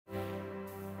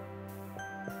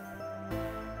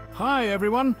Hi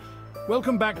everyone,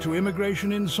 welcome back to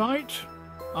Immigration Insight.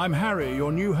 I'm Harry,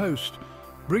 your new host,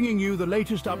 bringing you the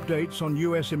latest updates on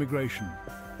US immigration.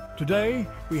 Today,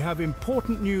 we have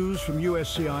important news from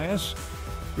USCIS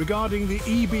regarding the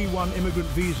EB-1 immigrant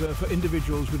visa for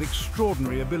individuals with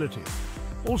extraordinary ability,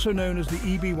 also known as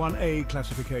the EB-1A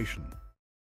classification.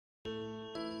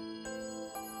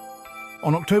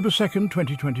 On October 2nd,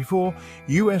 2024,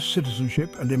 US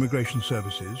Citizenship and Immigration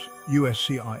Services,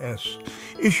 USCIS,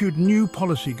 issued new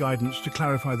policy guidance to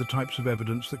clarify the types of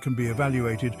evidence that can be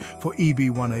evaluated for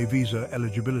EB-1A visa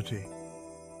eligibility.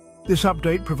 This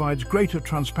update provides greater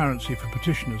transparency for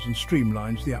petitioners and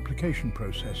streamlines the application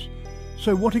process.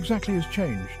 So what exactly has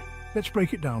changed? Let's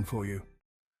break it down for you.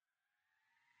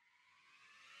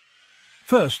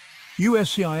 First,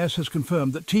 USCIS has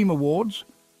confirmed that team awards,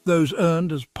 those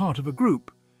earned as part of a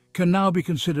group, can now be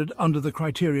considered under the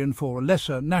criterion for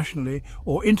lesser nationally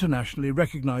or internationally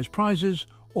recognized prizes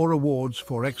or awards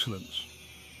for excellence.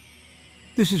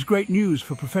 This is great news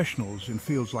for professionals in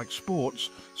fields like sports,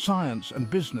 science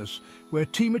and business, where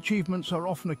team achievements are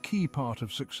often a key part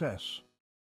of success.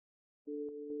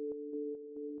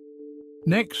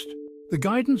 Next, the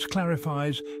guidance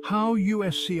clarifies how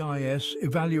USCIS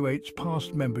evaluates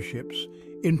past memberships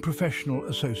in professional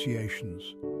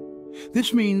associations.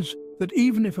 This means that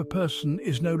even if a person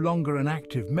is no longer an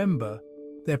active member,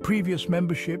 their previous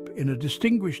membership in a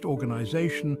distinguished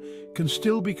organization can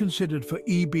still be considered for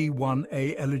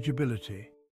EB-1A eligibility.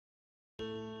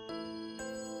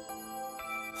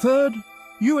 Third,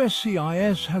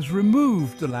 USCIS has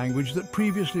removed the language that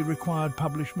previously required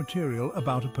published material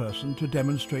about a person to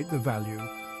demonstrate the value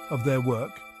of their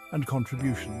work and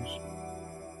contributions.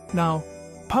 Now,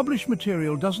 published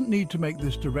material doesn't need to make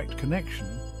this direct connection,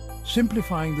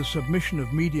 simplifying the submission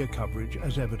of media coverage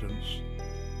as evidence.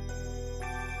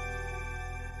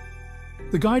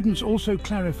 The guidance also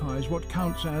clarifies what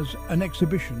counts as an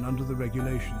exhibition under the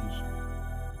regulations.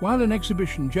 While an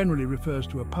exhibition generally refers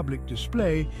to a public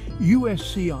display,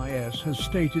 USCIS has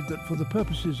stated that for the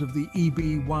purposes of the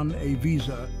EB-1A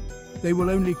visa, they will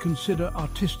only consider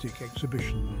artistic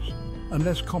exhibitions,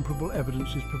 unless comparable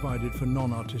evidence is provided for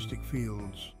non-artistic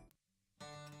fields.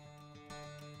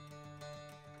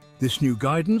 This new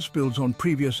guidance builds on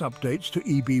previous updates to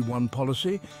EB-1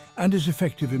 policy and is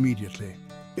effective immediately.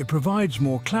 It provides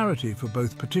more clarity for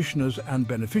both petitioners and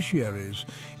beneficiaries,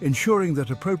 ensuring that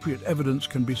appropriate evidence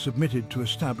can be submitted to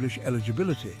establish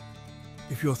eligibility.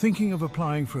 If you're thinking of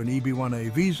applying for an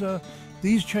EB-1A visa,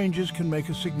 these changes can make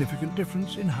a significant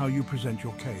difference in how you present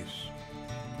your case.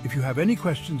 If you have any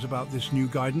questions about this new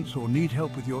guidance or need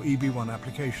help with your EB-1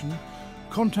 application,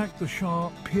 contact the Shah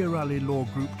Peerally Law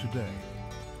Group today.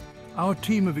 Our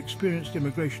team of experienced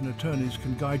immigration attorneys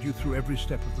can guide you through every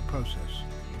step of the process.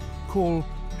 Call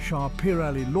Shah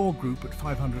Peerally Law Group at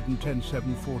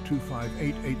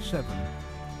 510-7425-887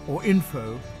 or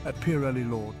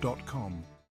info@peerallylaw.com.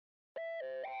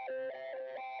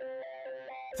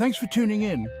 Thanks for tuning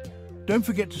in. Don't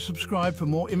forget to subscribe for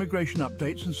more immigration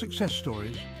updates and success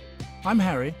stories. I'm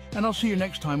Harry, and I'll see you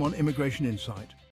next time on Immigration Insight.